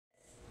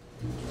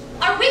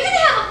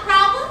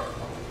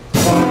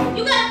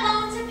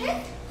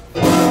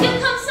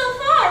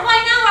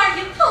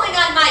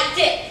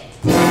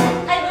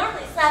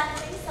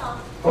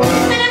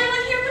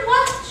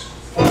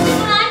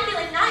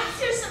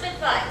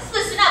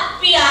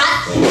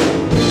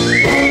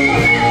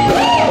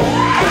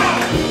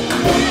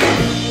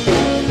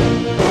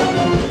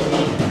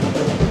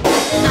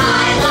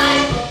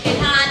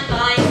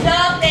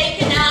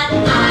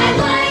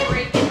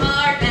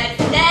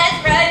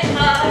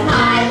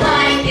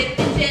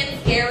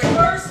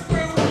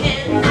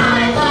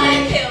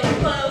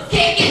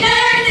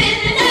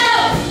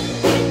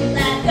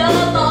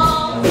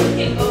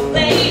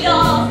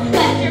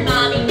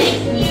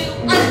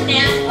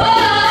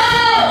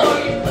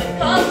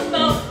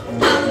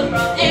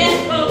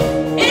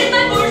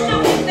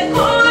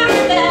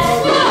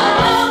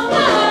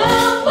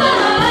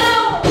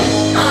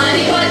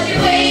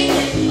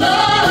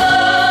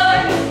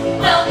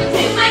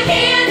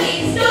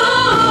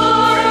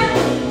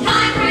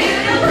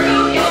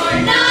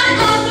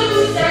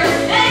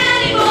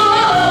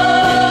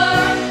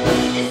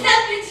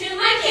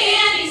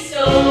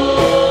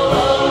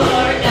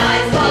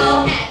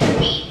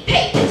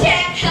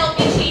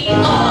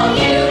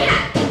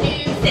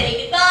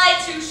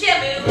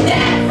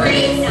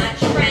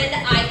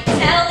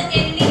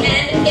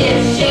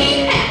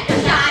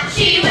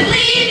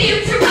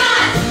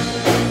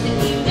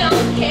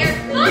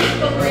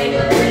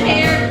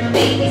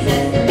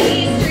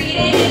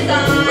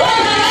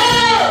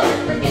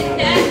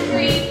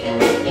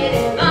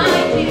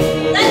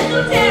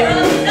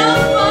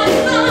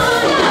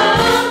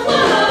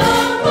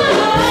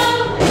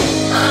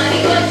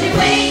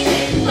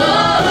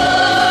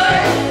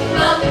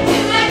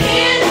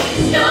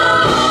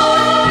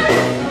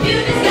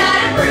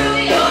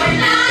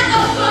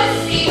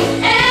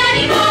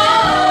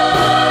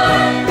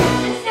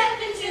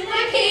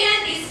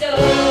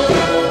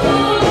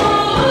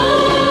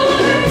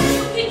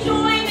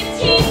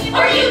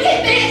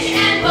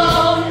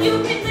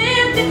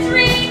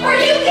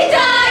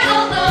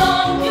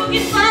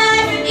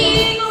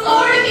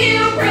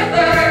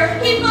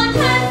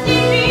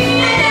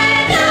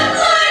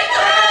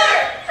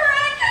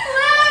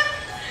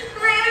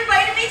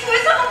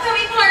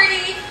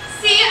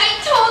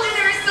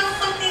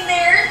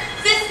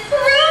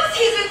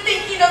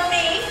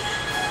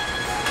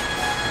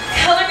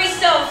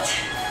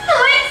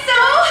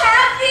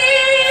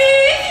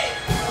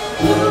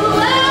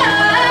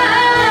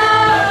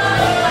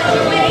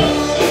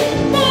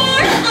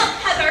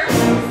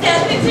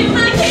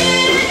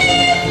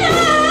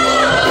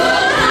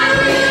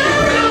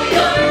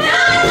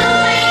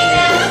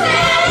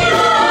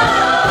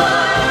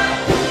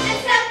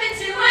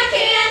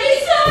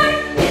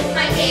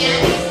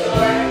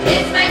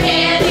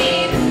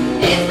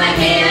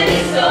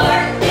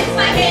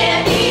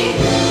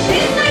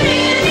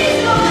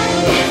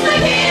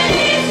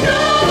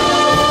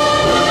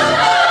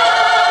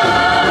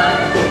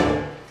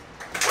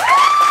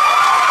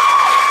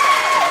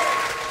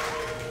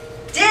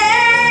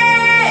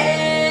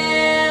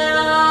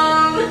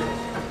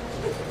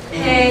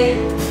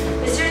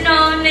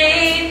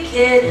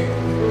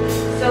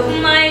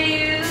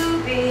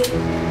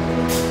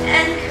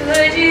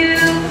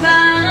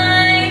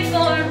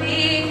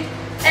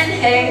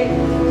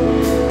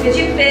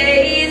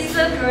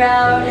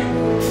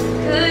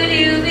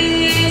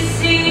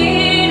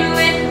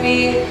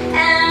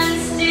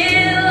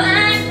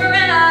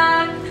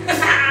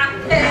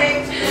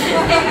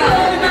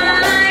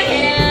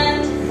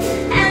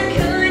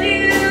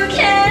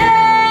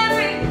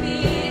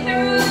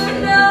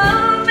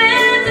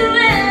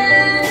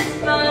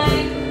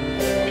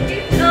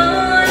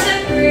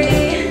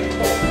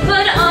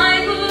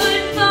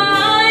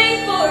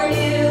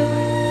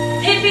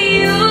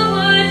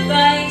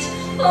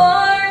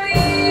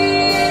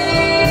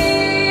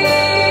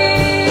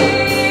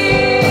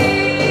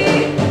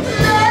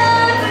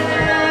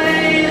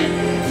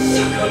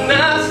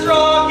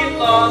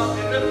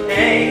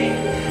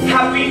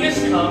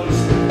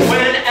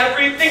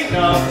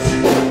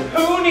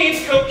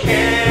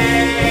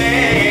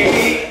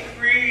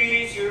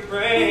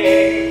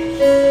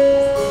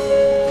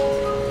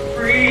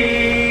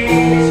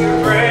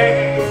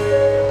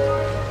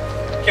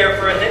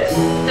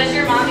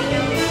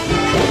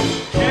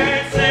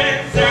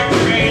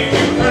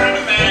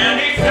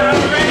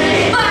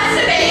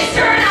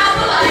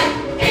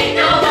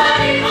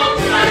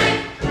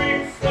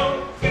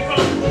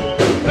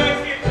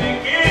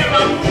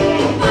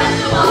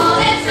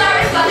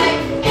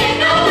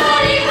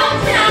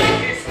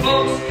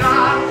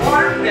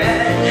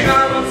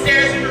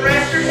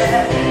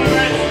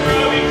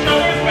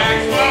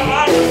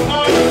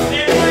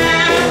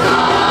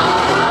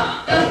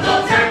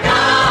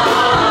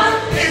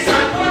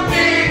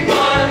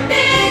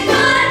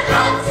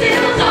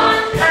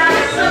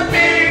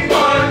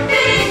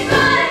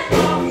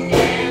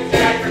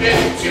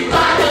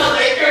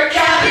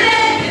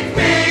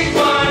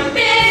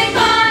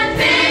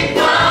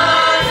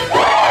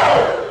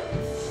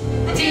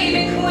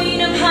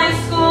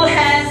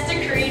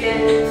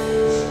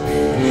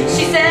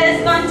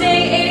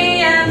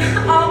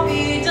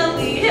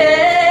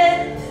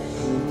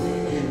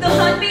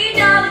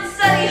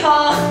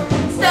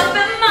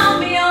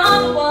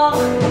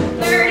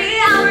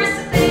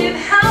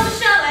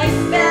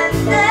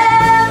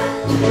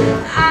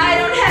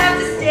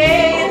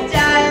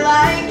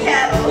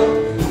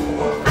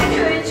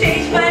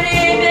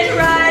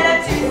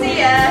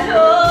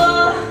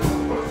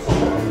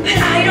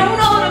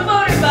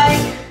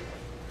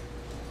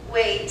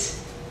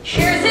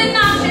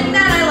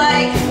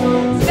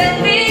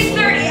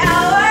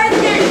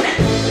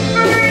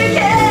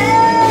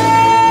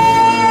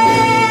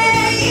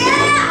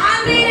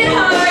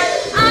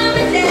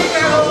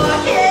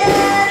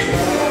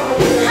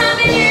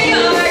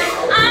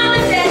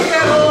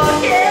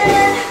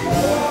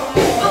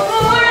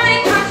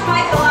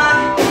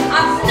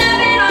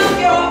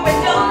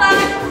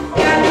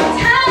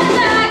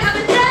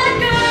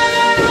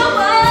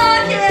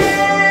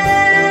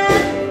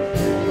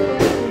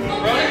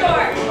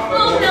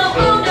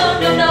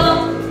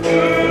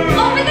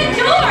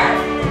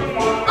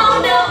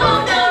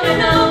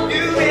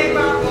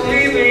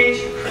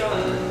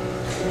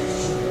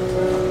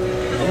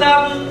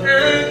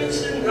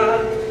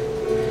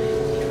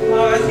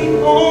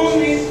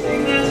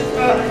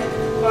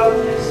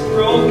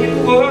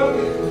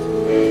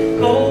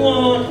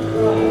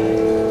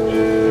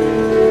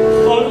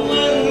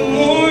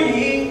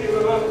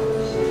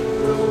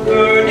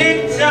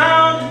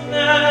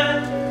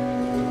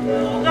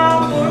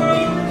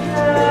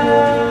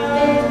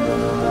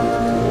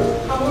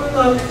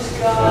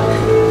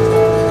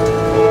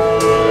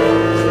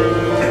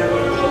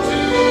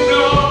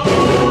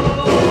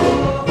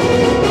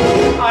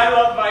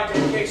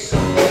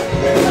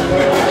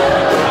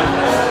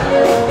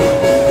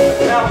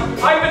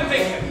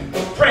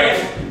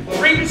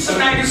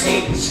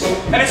magazines,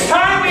 and it's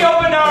time we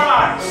opened our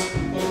eyes.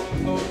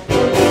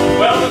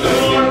 Well,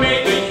 the Lord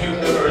made the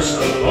universe,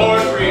 the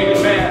Lord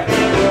created man,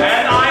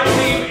 and I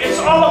believe it's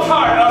all a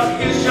part of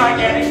His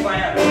gigantic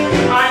plan.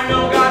 I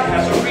know God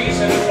has a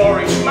reason for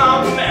each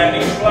mountain and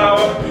each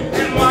flower,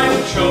 and why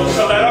He chose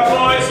to let our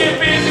boys get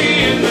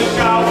busy in the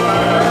shower.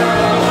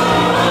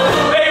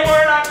 They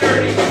were not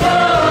dirty,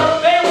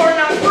 they were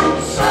not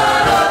brutes,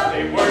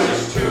 they were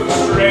just two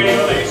stray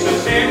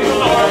laces in the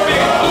lower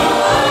big boots.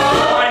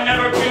 I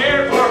never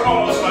cared for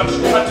homos much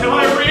until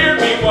I reared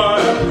me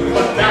one,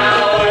 but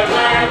now I've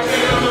learned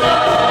to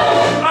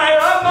love. I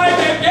love my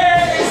big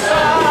gay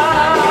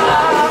side.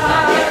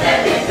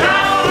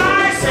 Now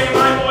I say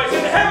my boy's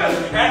in heaven,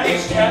 and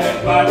he's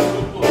cabin by the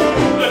pool.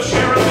 The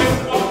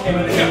cherubim walk him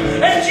and him,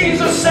 and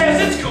Jesus says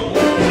it's cool.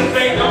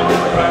 They don't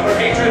have crime or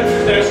hatred,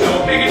 there's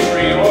no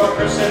bigotry or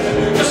person,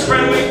 just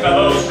friendly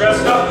fellows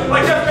dressed up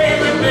like their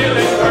favorite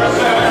village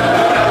person.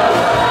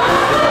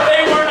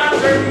 They were not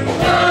dirty,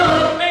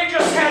 they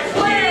just had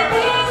flair.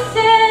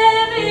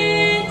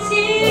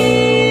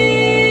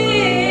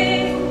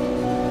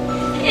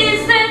 17,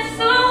 is that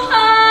so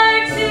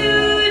hard to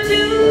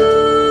do?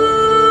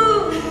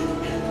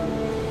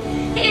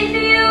 If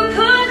you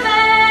could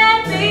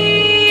let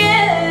me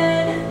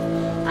in,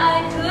 I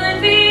could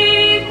be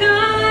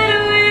good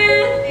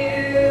with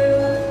you.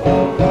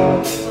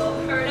 You will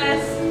hurt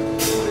us,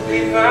 Would we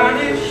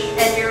vanish?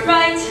 and you're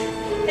right,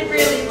 it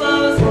really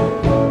blows,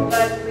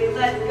 but we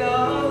let go.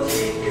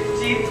 Take a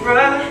deep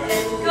breath,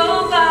 And go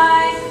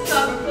buy some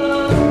summer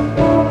clothes.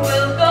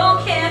 We'll go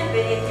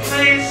camping,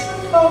 play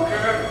some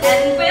poker,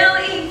 and we'll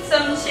eat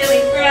some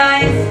chili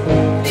fries.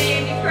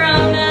 Baby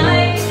prom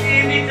night,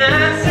 baby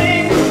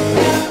dancing.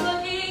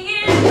 looking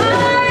in my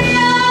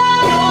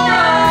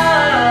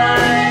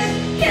eyes.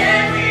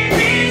 Can we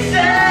be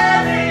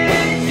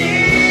 17?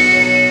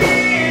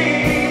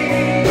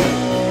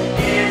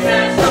 Is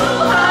that so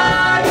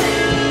hard to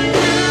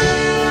do?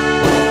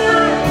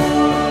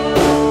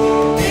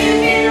 If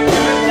you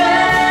could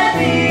let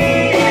me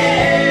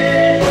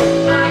in,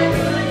 I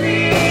could be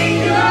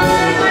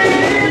good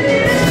with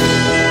you.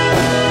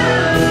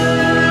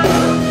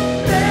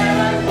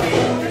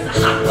 There's a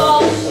hot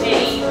ball of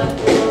shame,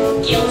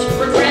 guilt,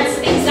 regrets,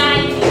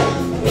 anxiety,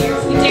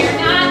 fears we dare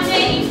not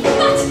name.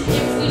 But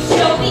if we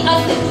show the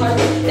ugly part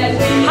that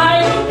we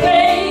hide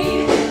away,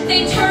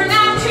 they turn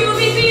out to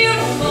be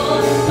beautiful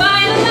by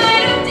the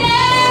light of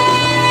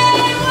day.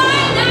 Why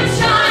not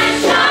shine,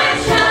 shine,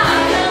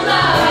 shine a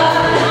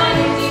light on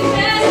your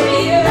deepest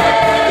fear?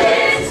 Let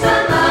it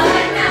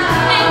sunlight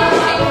now. And your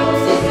chaos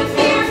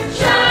disappear.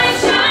 Shine,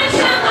 shine,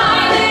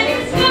 shine, and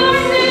your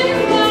scars and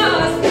your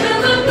flaws will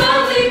look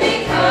lovely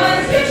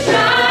because you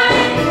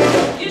shine.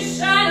 You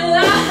shine a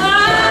light.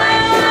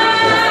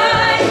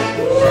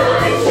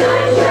 Shine,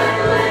 shine, shine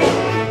a light.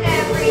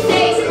 Every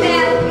day's a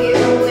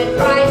battlefield with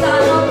prize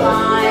on the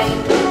line.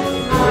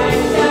 I'm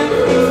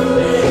true,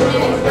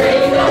 and it's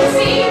brave, don't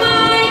see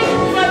mine.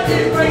 What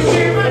did I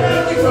share my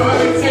lovely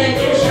cards? And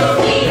you show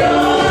me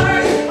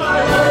yours. I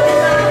love you,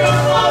 every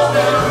falls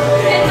down.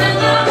 And I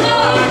love the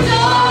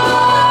door.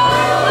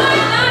 Why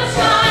not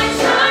shine,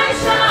 shine,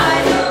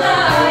 shine a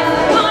light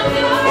on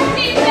your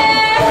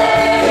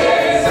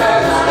deepest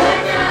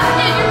sunlight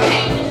now? And your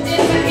pain will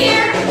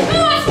disappear. Who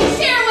wants to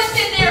share what's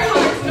in their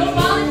hearts? No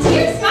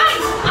volunteers? Fine,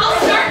 I'll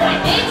start. My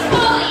name's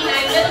Pauline.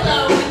 I live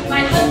alone.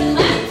 My husband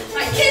left.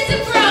 My kids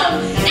have grown.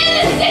 In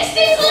the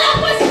 60s, love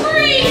was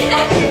free.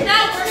 That did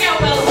not work out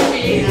well for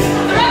me.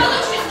 The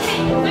revolution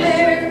came.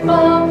 We're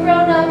all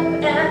grown up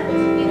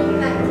and we know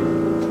that.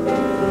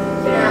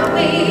 Now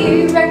we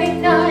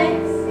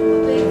recognize what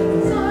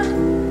we've done.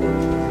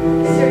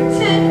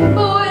 Certain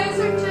boys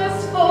are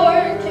just for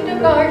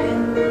kindergarten.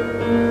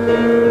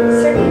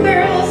 Certain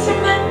girls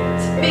are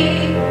meant to be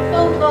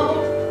alone.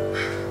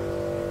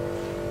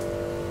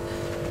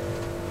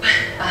 But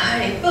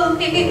I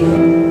believe